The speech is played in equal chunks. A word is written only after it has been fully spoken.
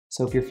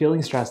So if you're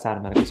feeling stressed out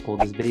in medical school,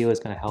 this video is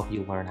going to help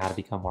you learn how to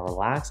become more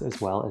relaxed as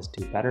well as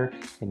do better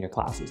in your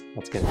classes.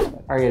 Let's get into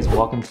it. All right guys,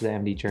 welcome to the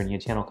MD Journey, a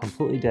channel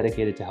completely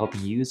dedicated to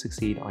helping you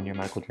succeed on your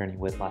medical journey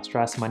with less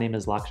stress. My name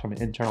is Laksh, I'm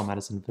an internal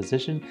medicine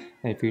physician,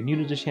 and if you're new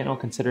to the channel,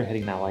 consider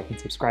hitting that like and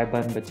subscribe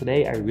button. But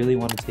today I really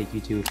want to take you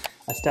to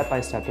a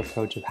step-by-step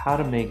approach of how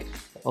to make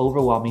the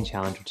overwhelming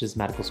challenge, which is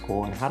medical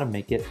school, and how to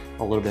make it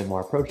a little bit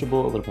more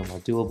approachable, a little bit more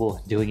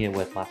doable, doing it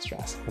with less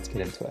stress. Let's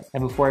get into it.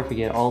 And before I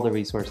forget, all the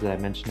resources that I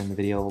mentioned in the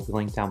video will be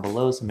linked down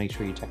below, so make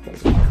sure you check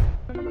those out.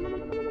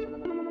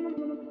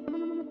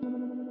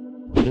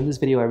 But in this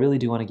video, I really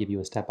do want to give you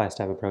a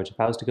step-by-step approach. If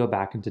I was to go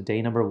back into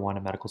day number 1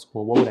 of medical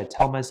school, what would I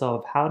tell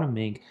myself how to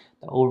make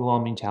the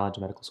overwhelming challenge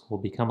of medical school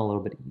become a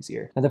little bit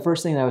easier? Now, the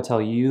first thing that I would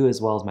tell you,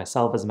 as well as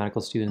myself as a medical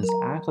student, is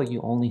to act like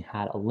you only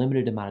had a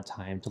limited amount of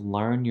time to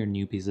learn your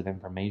new piece of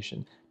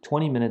information.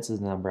 20 minutes is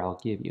the number I'll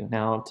give you.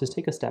 Now, to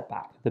take a step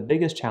back, the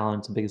biggest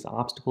challenge, the biggest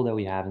obstacle that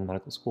we have in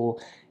medical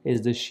school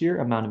is the sheer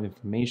amount of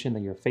information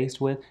that you're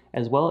faced with,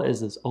 as well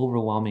as this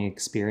overwhelming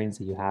experience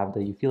that you have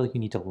that you feel like you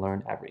need to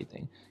learn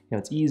everything. You know,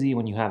 it's easy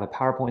when you have a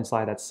PowerPoint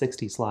slide that's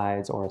 60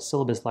 slides or a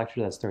syllabus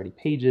lecture that's 30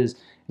 pages,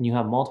 and you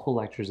have multiple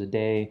lectures a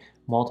day,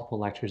 multiple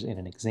lectures in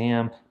an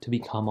exam, to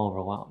become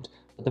overwhelmed.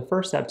 But the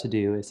first step to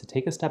do is to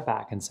take a step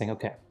back and say,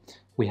 okay,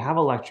 we have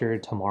a lecture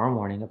tomorrow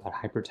morning about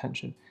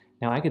hypertension.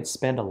 Now, I could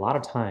spend a lot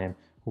of time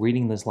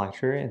reading this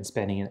lecture and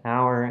spending an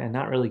hour and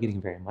not really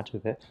getting very much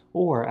of it.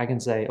 Or I can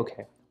say,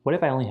 okay, what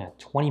if I only had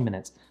 20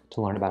 minutes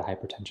to learn about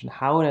hypertension?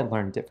 How would I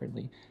learn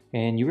differently?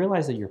 And you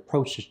realize that your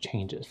approach just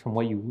changes from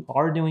what you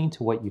are doing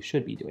to what you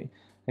should be doing.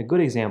 A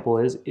good example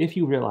is if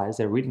you realize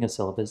that reading a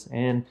syllabus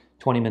and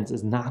 20 minutes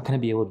is not going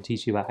to be able to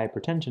teach you about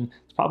hypertension,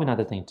 it's probably not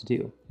the thing to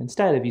do.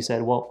 Instead, if you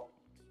said, well,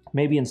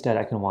 maybe instead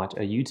I can watch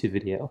a YouTube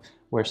video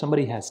where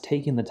somebody has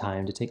taken the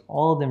time to take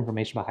all of the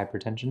information about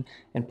hypertension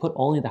and put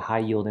only the high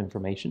yield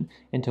information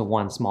into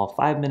one small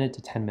 5-minute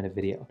to 10-minute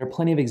video. There are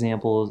plenty of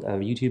examples of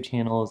YouTube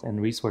channels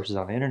and resources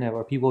on the internet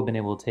where people have been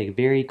able to take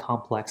very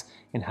complex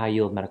and high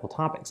yield medical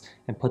topics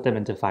and put them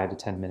into 5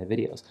 to 10-minute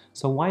videos.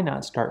 So why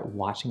not start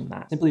watching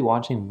that? Simply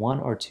watching 1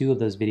 or 2 of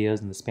those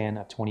videos in the span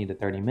of 20 to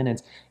 30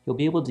 minutes, you'll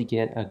be able to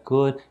get a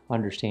good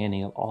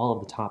understanding of all of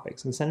the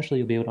topics. Essentially,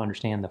 you'll be able to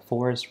understand the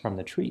forest from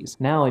the trees.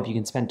 Now, if you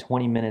can spend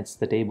 20 minutes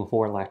the day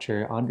before a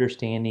lecture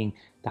understanding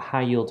the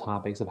high yield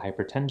topics of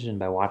hypertension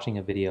by watching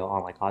a video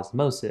on like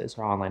osmosis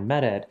or online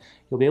med ed,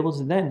 you'll be able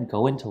to then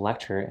go into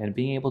lecture and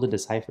being able to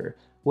decipher,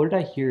 what did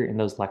I hear in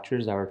those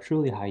lectures that were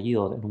truly high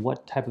yield, and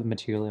what type of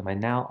material am I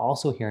now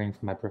also hearing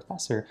from my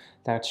professor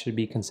that should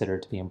be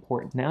considered to be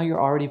important? Now you're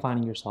already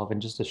finding yourself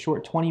in just a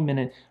short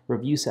 20-minute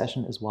review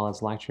session as well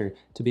as lecture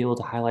to be able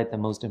to highlight the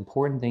most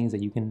important things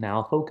that you can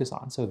now focus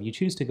on. So if you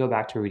choose to go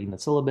back to reading the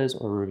syllabus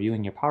or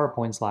reviewing your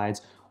PowerPoint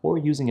slides or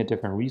using a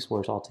different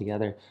resource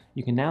altogether,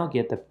 you can now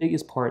get the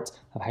biggest parts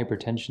of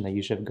hypertension that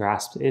you should have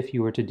grasped if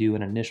you were to do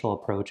an initial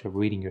approach of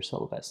reading your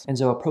syllabus. And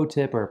so a pro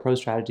tip or a pro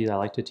strategy that I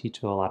like to teach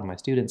to a lot of my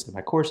students in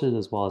my courses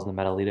as well as the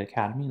MedElite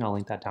Academy, and I'll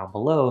link that down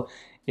below,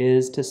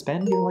 is to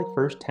spend your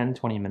first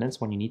 10-20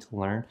 minutes when you need to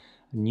learn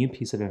a new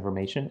piece of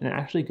information and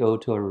actually go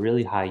to a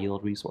really high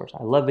yield resource.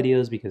 I love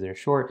videos because they're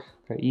short,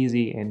 they're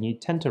easy, and you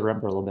tend to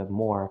remember a little bit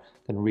more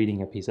than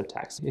reading a piece of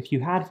text. If you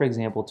had, for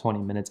example, 20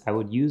 minutes, I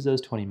would use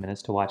those 20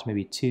 minutes to watch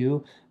maybe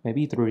 2,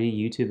 maybe 3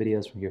 YouTube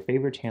videos from your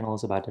favorite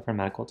channels about different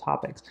medical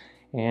topics.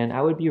 And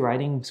I would be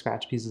writing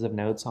scratch pieces of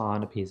notes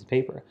on a piece of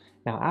paper.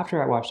 Now,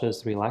 after I watch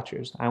those 3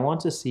 lectures, I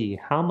want to see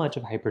how much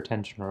of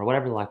hypertension or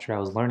whatever lecture I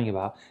was learning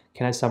about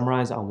can I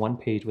summarize on one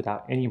page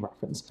without any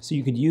reference. So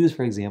you could use,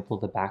 for example,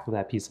 the back of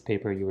that piece of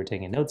paper you were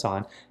taking notes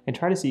on and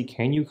try to see,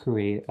 can you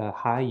create a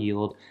high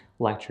yield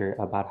lecture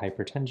about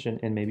hypertension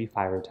in maybe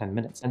 5 or 10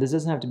 minutes. And this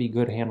doesn't have to be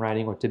good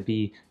handwriting or to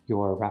be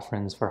your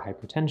reference for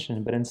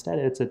hypertension, but instead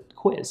it's a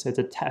quiz, it's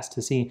a test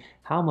to see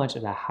how much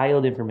of the high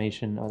yield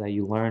information that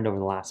you learned over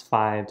the last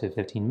 5 to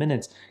 15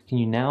 minutes can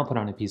you now put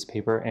on a piece of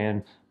paper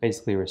and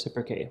basically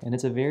reciprocate. And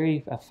it's a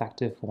very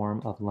effective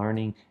form of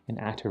learning and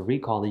active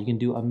recall that you can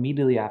do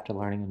immediately after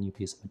learning a new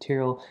piece of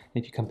material.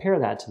 And if you compare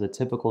that to the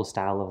typical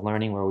style of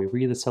learning where we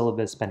read the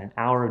syllabus, spend an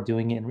hour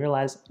doing it, and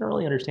realize I don't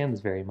really understand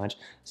this very much,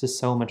 this is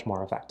so much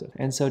more effective.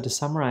 And so to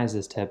summarize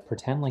this tip,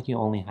 pretend like you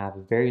only have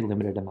a very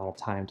limited amount of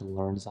time to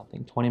learn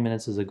something. 20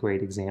 minutes is a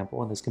great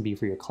example, and this can be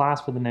for your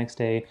class for the next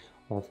day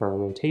or for a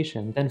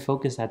rotation. Then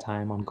focus that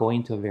time on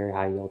going to a very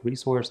high yield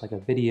resource like a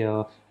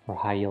video or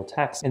high yield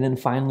text, and then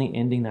finally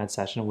ending that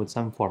session with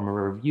some form of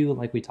a review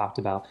like we talked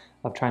about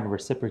of trying to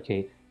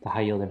reciprocate the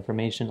high yield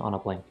information on a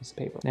blank piece of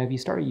paper. Now, if you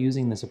start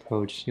using this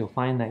approach, you'll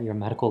find that your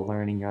medical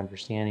learning, your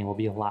understanding will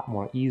be a lot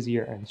more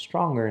easier and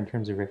stronger in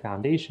terms of your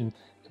foundation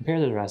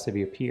compared to the rest of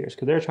your peers,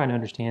 because they're trying to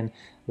understand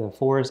the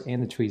forest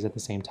and the trees at the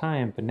same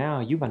time, but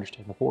now you've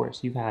understood the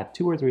forest. You've had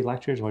 2 or 3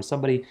 lectures where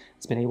somebody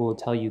has been able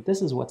to tell you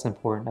this is what's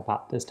important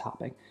about this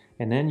topic.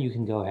 and then you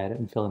can go ahead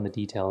and fill in the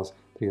details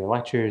through your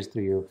lectures,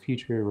 through your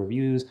future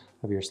reviews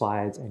of your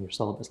slides and your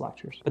syllabus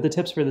lectures. But the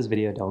tips for this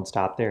video don't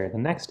stop there. The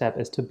next step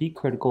is to be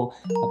critical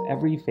of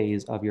every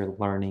phase of your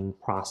learning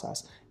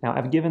process. Now,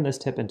 I've given this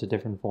tip into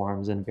different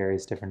forms in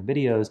various different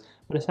videos,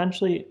 but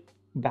essentially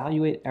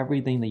evaluate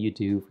everything that you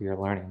do for your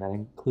learning. That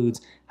includes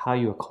how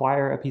you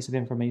acquire a piece of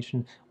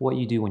information, what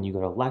you do when you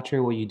go to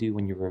lecture, what you do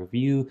when you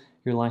review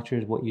your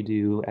lectures, what you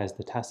do as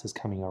the test is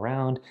coming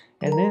around,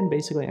 and then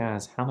basically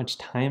ask how much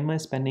time am I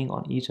spending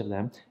on each of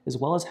them, as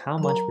well as how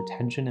much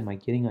retention am I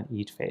getting on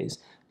each phase.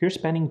 If you're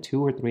spending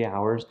 2 or 3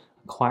 hours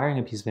acquiring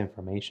a piece of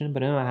information, but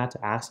then I have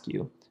to ask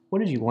you, what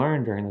did you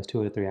learn during those 2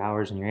 or 3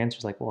 hours? And your answer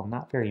is like, well,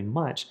 not very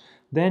much.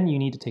 Then you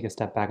need to take a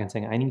step back and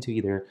say, I need to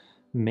either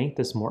make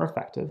this more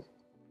effective,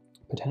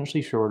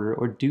 potentially shorter,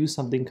 or do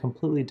something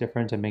completely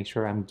different to make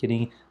sure I'm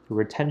getting the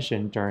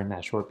retention during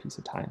that short piece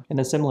of time. In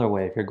a similar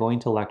way, if you're going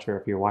to lecture,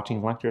 if you're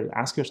watching lectures,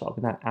 ask yourself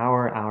in that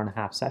hour and a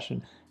half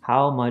session,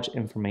 how much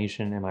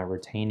information am I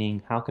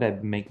retaining? How could I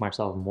make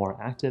myself more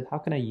active? How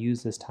can I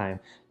use this time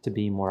to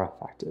be more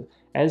effective?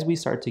 As we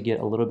start to get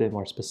a little bit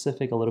more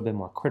specific, a little bit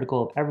more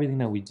critical of everything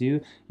that we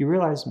do, you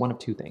realize one of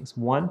two things.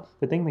 One,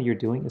 the thing that you're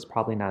doing is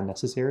probably not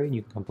necessary and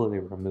you can completely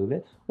remove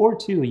it. Or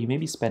two, you may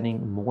be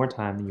spending more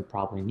time than you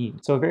probably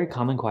need. So a very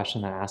common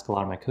question that I ask a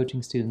lot of my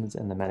coaching students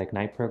in the Medic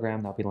Night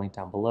program that'll be linked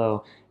down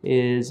below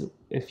is,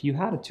 if you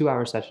had a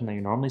 2-hour session that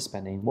you're normally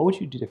spending, what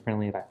would you do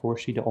differently if I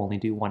forced you to only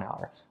do 1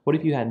 hour? What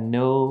if you had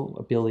no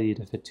ability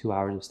to fit 2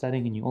 hours of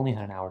studying and you only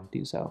had an hour to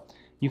do so?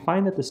 You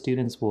find that the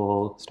students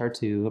will start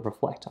to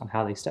reflect on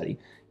how they study.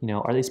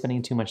 Are they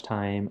spending too much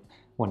time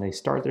when they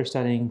start their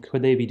studying?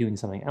 Could they be doing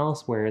something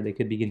else where they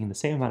could be getting the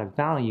same amount of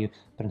value,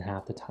 but in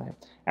half the time?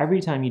 Every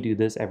time you do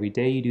this, every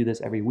day you do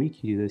this, every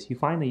week you do this, you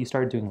find that you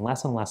start doing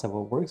less and less of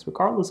what works,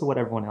 regardless of what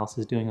everyone else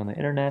is doing on the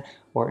internet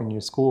or in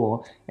your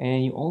school,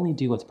 and you only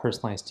do what's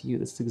personalized to you.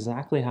 This is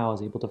exactly how I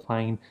was able to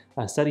find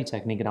a study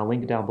technique, and I'll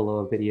link down below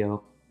a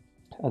video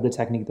of the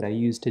technique that I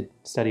used to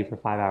study for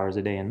 5 hours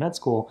a day in med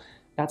school.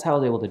 That's how I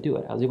was able to do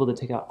it. I was able to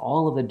take out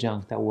all of the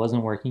junk that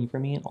wasn't working for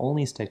me and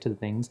only stick to the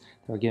things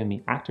that were giving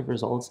me active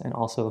results and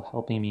also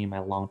helping me in my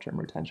long-term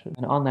retention.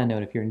 And on that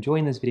note, if you're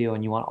enjoying this video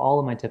and you want all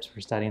of my tips for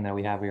studying that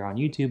we have here on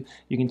YouTube,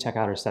 you can check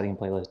out our studying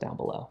playlist down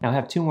below. Now, I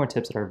have 2 more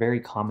tips that are very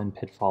common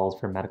pitfalls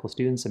for medical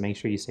students, so make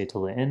sure you stay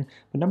till the end.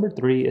 But number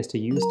 3 is to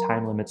use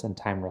time limits and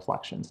time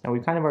reflections. Now,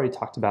 we've kind of already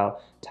talked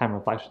about time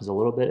reflections a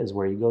little bit, is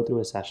where you go through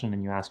a session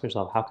and you ask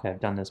yourself, how could I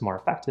have done this more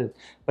effective?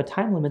 But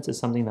time limits is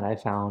something that I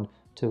found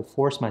to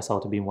force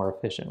myself to be more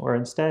efficient, where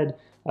instead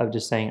of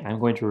just saying, I'm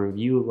going to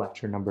review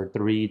lecture number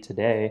 3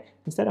 today,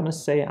 instead I'm going to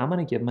say, I'm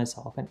going to give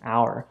myself an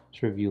hour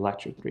to review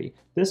lecture 3.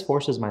 This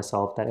forces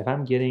myself that if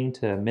I'm getting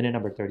to minute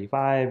number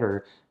 35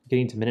 or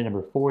getting to minute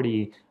number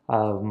 40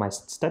 of my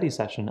study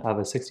session, of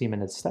a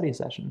 60-minute study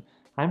session,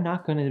 I'm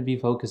not going to be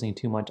focusing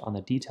too much on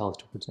the details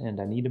towards the end.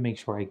 I need to make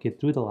sure I get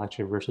through the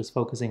lecture versus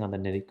focusing on the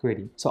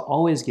nitty-gritty. So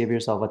always give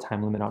yourself a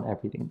time limit on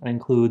everything. That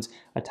includes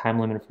a time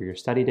limit for your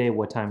study day.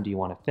 What time do you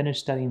want to finish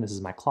studying? This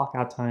is my clock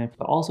out time.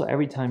 But also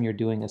every time you're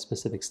doing a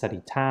specific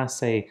study task,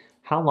 say,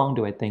 how long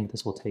do I think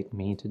this will take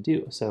me to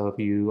do? So if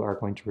you are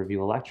going to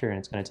review a lecture and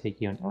it's going to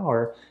take you an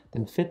hour,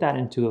 then fit that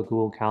into a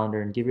Google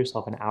Calendar and give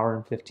yourself an hour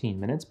and 15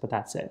 minutes, but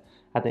that's it.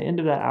 At the end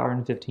of that hour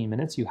and 15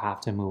 minutes, you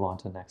have to move on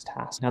to the next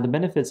task. Now, the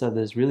benefits of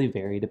this really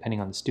vary depending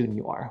on the student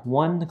you are.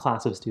 One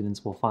class of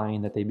students will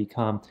find that they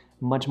become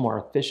much more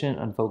efficient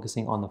on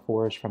focusing on the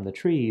forest from the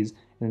trees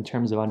in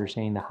terms of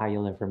understanding the high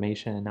yield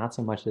information and not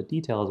so much the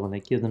details when they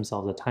give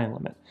themselves a time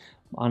limit.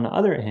 On the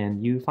other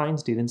hand, you find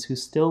students who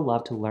still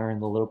love to learn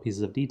the little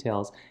pieces of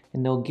details,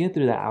 and they'll get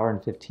through that hour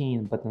and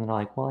 15, but then they're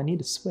like, well, I need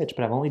to switch,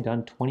 but I've only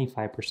done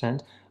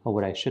 25% of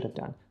what I should have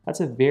done. That's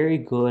a very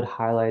good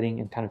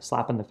highlighting and kind of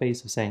slap in the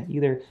face of saying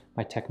either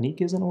my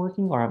technique isn't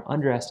working or I'm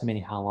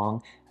underestimating how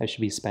long I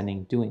should be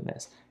spending doing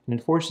this. And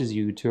it forces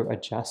you to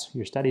adjust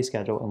your study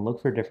schedule and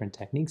look for different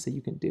techniques that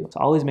you can do. So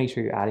always make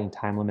sure you're adding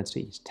time limits to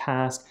each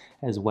task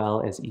as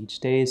well as each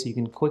day, so you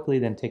can quickly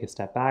then take a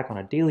step back on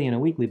a daily and a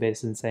weekly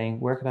basis and saying,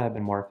 where could I have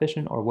been more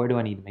efficient or where do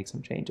I need to make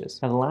some changes?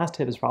 Now, the last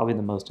tip is probably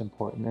the most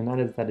important, and that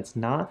is that it's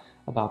not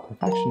about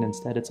perfection.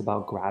 Instead, it's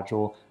about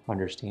gradual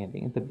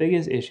understanding. The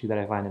biggest issue that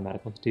I find in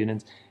medical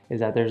students is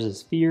that there's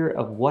this fear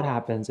of what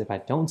happens if I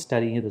don't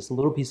study this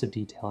little piece of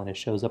detail and it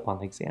shows up on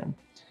the exam.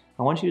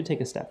 I want you to take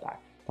a step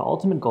back. The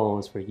ultimate goal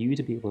is for you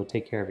to be able to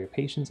take care of your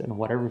patients in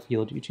whatever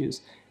field you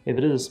choose. If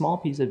it is a small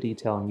piece of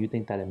detail and you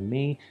think that it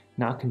may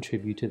not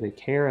contribute to the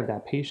care of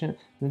that patient,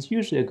 then it's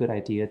usually a good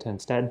idea to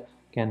instead,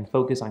 again,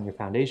 focus on your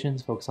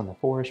foundations, focus on the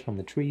forest from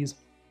the trees,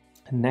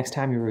 and next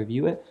time you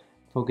review it,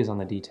 focus on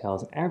the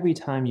details. Every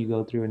time you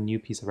go through a new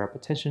piece of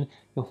repetition,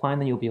 you'll find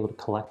that you'll be able to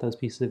collect those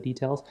pieces of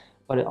details,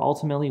 but it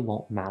ultimately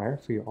won't matter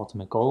for your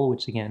ultimate goal,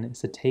 which again is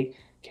to take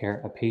care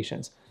of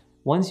patients.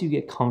 Once you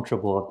get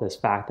comfortable with this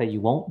fact that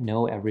you won't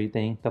know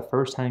everything the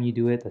first time you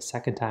do it, the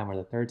second time or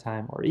the third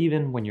time, or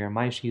even when you're in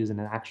my shoes and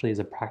actually as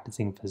a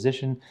practicing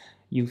physician,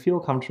 you feel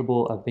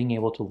comfortable of being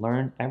able to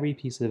learn every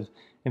piece of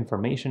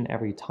information,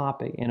 every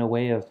topic in a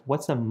way of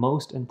what's the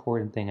most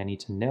important thing I need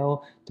to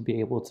know to be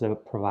able to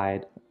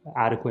provide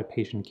adequate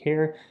patient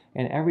care.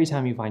 And every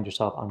time you find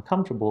yourself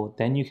uncomfortable,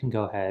 then you can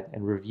go ahead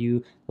and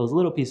review those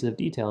little pieces of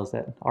details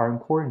that are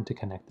important to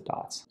connect the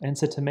dots. And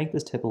so to make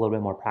this tip a little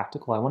bit more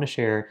practical, I want to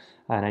share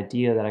an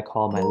idea that I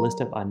call my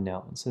list of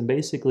unknowns. And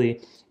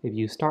basically, if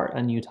you start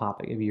a new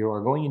topic, if you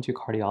are going into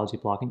your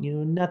cardiology block and you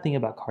know nothing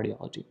about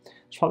cardiology,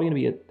 there's probably going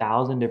to be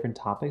 1,000 different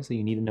topics that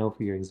you need to know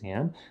for your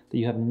exam that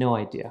you have no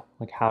idea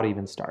like how to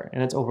even start,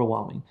 and it's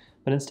overwhelming.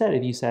 But instead,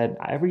 if you said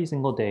every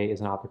single day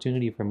is an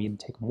opportunity for me to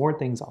take more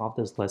things off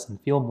this list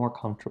and feel more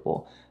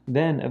comfortable,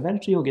 then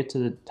eventually you'll get to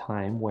the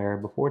time where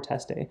before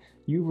test day,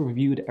 you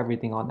reviewed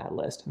everything on that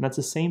list. And that's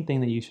the same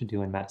thing that you should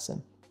do in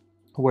medicine,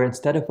 where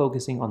instead of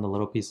focusing on the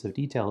little pieces of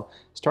detail,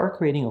 start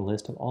creating a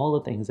list of all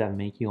the things that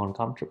make you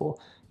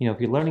uncomfortable. You know, if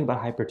you're learning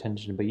about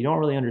hypertension, but you don't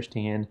really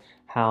understand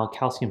how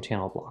calcium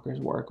channel blockers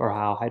work or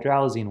how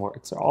hydralazine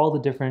works, or all the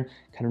different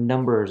kind of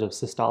numbers of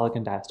systolic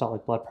and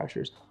diastolic blood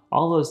pressures,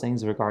 all those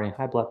things regarding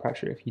high blood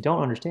pressure, if you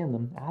don't understand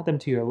them, add them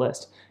to your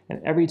list.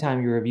 And every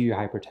time you review your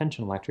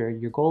hypertension lecture,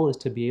 your goal is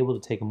to be able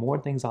to take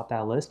more things off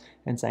that list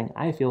and saying,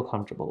 I feel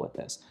comfortable with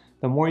this.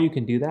 The more you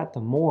can do that, the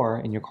more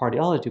in your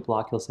cardiology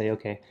block, you'll say,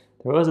 okay,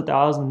 there was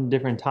 1,000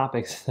 different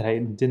topics that I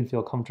didn't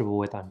feel comfortable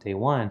with on day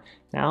one.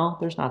 Now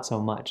there's not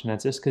so much. And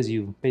that's just because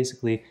you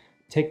basically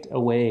ticked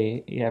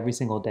away every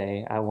single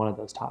day at one of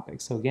those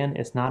topics. So again,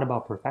 it's not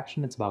about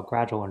perfection, it's about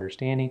gradual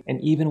understanding.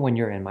 And even when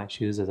you're in my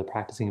shoes as a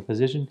practicing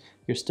physician,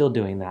 you're still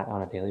doing that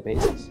on a daily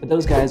basis. But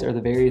those guys are the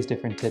various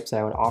different tips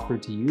I would offer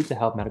to you to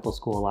help medical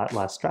school a lot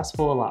less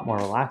stressful, a lot more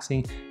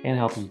relaxing, and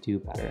help you do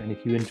better. And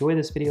if you enjoy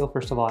this video,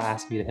 first of all, I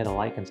ask you to hit a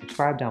like and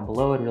subscribe down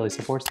below. It really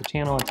supports the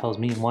channel. It tells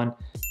me, one,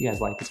 you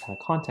guys like this kind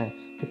of content.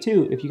 But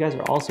two, if you guys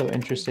are also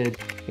interested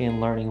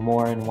in learning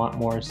more and want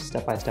more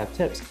step-by-step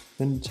tips,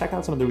 then check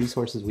out some of the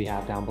resources we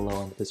have down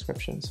below in the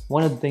descriptions.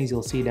 One of the things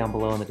you'll see down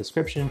below in the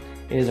description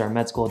is our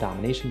Med School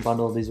Domination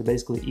Bundle. These are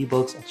basically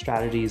ebooks of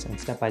strategies and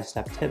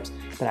step-by-step tips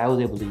that I was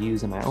able to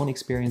use in my own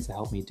experience to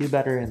help me do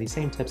better, and these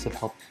same tips have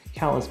helped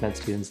countless med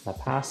students in the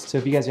past. So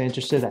if you guys are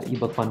interested, that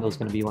ebook bundle is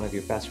going to be one of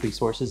your best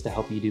resources to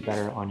help you do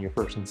better on your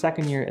first and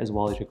second year, as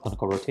well as your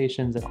clinical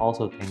rotations, and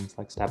also things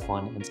like step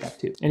 1 and step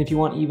 2. And if you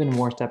want even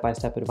more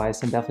step-by-step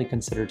advice, then definitely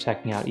consider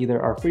checking out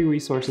either our free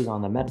resources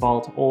on the Med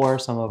Vault or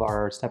some of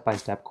our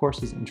step-by-step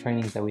courses and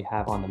trainings that we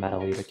have on the Med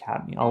Elite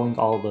Academy. I'll link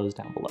all of those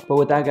down below. But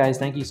with that, guys,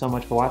 thank you so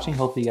much for watching.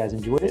 Hopefully you guys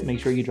enjoyed it. Make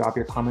sure you drop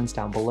your comments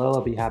down below.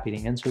 I'll be happy to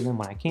answer them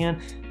when I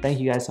can. Thank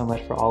you guys so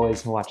much for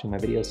always watching my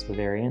videos to the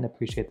very end.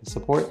 Appreciate the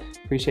support.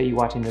 Appreciate you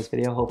watching this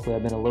video. Hopefully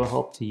I've been a little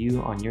help to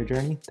you on your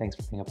journey. Thanks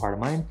for being a part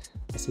of mine.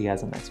 I'll see you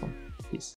guys in the next one. Peace.